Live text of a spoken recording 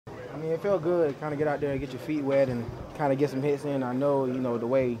mean, it felt good. Kind of get out there and get your feet wet and kind of get some hits in. I know, the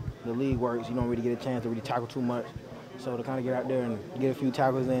way the league works, you don't really get a chance to really tackle too much. So to kind of get out there and get a few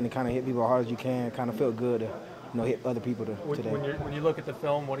tackles in and kind of hit people as hard as you can, kind of felt good to hit other people today. When you look at the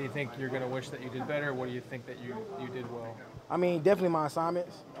film, what do you think you're going to wish that you did better? What do you think that you did well? I mean, definitely my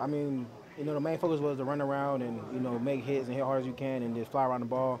assignments. I mean, the main focus was to run around and, make hits and hit hard as you can and just fly around the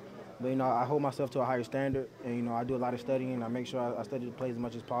ball. But, I hold myself to a higher standard and, I do a lot of studying. I make sure I study the plays as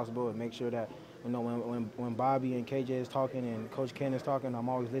much as possible and make sure that, when Bobby and KJ is talking and Coach Ken is talking, I'm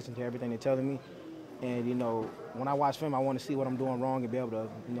always listening to everything they're telling me. And, when I watch film, I want to see what I'm doing wrong and be able to,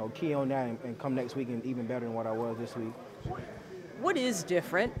 key on that and come next week and even better than what I was this week. What is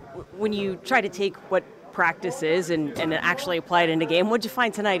different when you try to take what practice is and actually apply it in a game? What'd you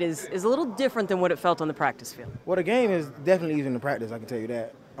find tonight is a little different than what it felt on the practice field? Well, the game is definitely easier than the practice, I can tell you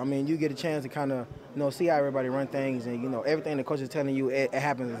that. I mean, you get a chance to kind of, see how everybody run things and, everything the coach is telling you, it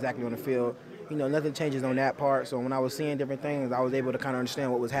happens exactly on the field. Nothing changes on that part. So when I was seeing different things, I was able to kind of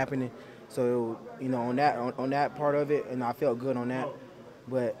understand what was happening. So, on that part of it, and I felt good on that.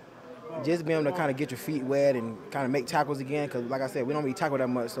 But just being able to kind of get your feet wet and kind of make tackles again, because like I said, we don't really tackle that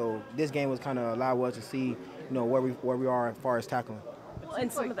much. So this game was kind of allow us to see, where we are as far as tackling.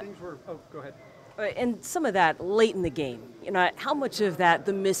 And some of that, go ahead. And some of that late in the game, how much of that,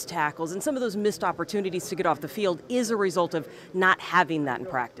 the missed tackles and some of those missed opportunities to get off the field, is a result of not having that in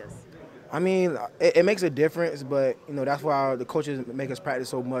practice? I mean, it makes a difference, but, that's why the coaches make us practice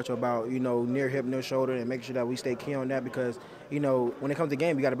so much about, near hip, near shoulder, and make sure that we stay key on that because, when it comes to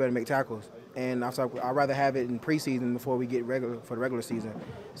game, you got to be able to make tackles. And I'd rather have it in preseason before we get for the regular season.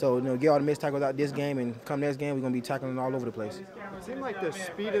 So, get all the missed tackles out this game, and come next game, we're going to be tackling all over the place. It seemed like the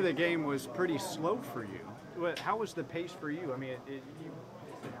speed of the game was pretty slow for you. How was the pace for you? I mean, you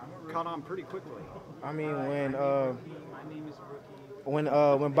caught on pretty quickly. I mean,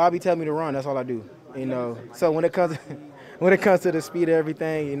 when Bobby tells me to run, that's all I do. So when it comes to the speed of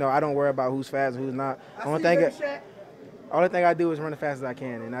everything, I don't worry about who's fast and who's not. Only thing I do is run as fast as I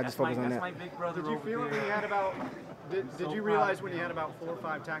can, and I just focus on that. Did you feel it when you had about? Did you realize when you had about 4 or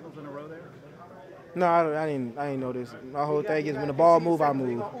 5 tackles in a row there? No, I didn't know this. My whole thing is when the ball moves, I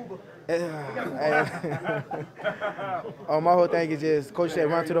move. My whole thing is just coach said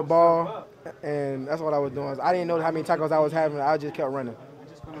run to the ball, and that's what I was doing. I didn't know how many tackles I was having. I just kept running.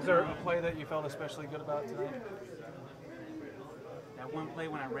 Was there a play that you felt especially good about tonight? That one play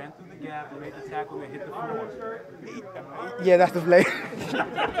when I ran through the gap and made the tackle and hit the floor. Yeah, that's the play.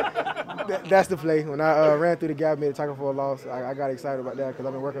 That's the play. When I ran through the gap and made the tackle for a loss, I got excited about that because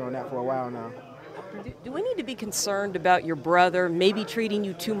I've been working on that for a while now. Do we need to be concerned about your brother maybe treating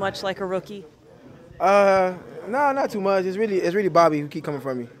you too much like a rookie? No, not too much. It's really Bobby who keep coming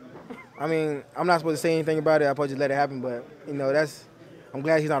from me. I mean, I'm not supposed to say anything about it. I'm supposed to just let it happen. But I'm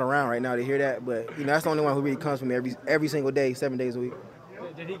glad he's not around right now to hear that. But that's the only one who really comes from me every single day, 7 days a week.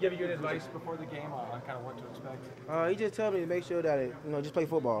 Did he give you any advice before the game on kind of what to expect? He just told me to make sure that just play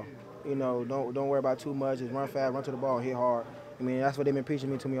football. Don't worry about too much. Just run fast, run to the ball, and hit hard. I mean, that's what they've been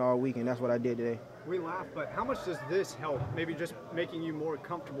preaching to me all week, and that's what I did today. We laugh, but how much does this help? Maybe just making you more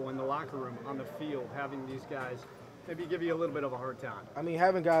comfortable in the locker room, on the field, having these guys maybe give you a little bit of a hard time? I mean,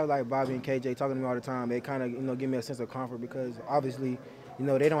 having guys like Bobby and KJ talking to me all the time, they kind of give me a sense of comfort because obviously,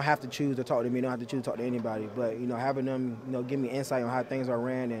 they don't have to choose to talk to me. They don't have to choose to talk to anybody. But, having them, give me insight on how things are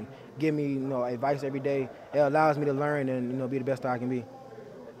ran and give me, advice every day, it allows me to learn and, be the best I can be.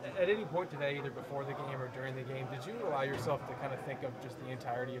 At any point today, either before the game or during the game, did you allow yourself to kind of think of just the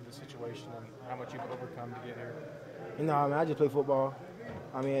entirety of the situation and how much you've overcome to get here? I mean, I just play football.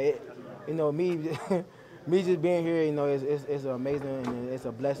 I mean, me just being here, it's amazing and it's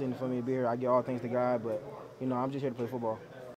a blessing for me to be here. I give all thanks to God, but, I'm just here to play football.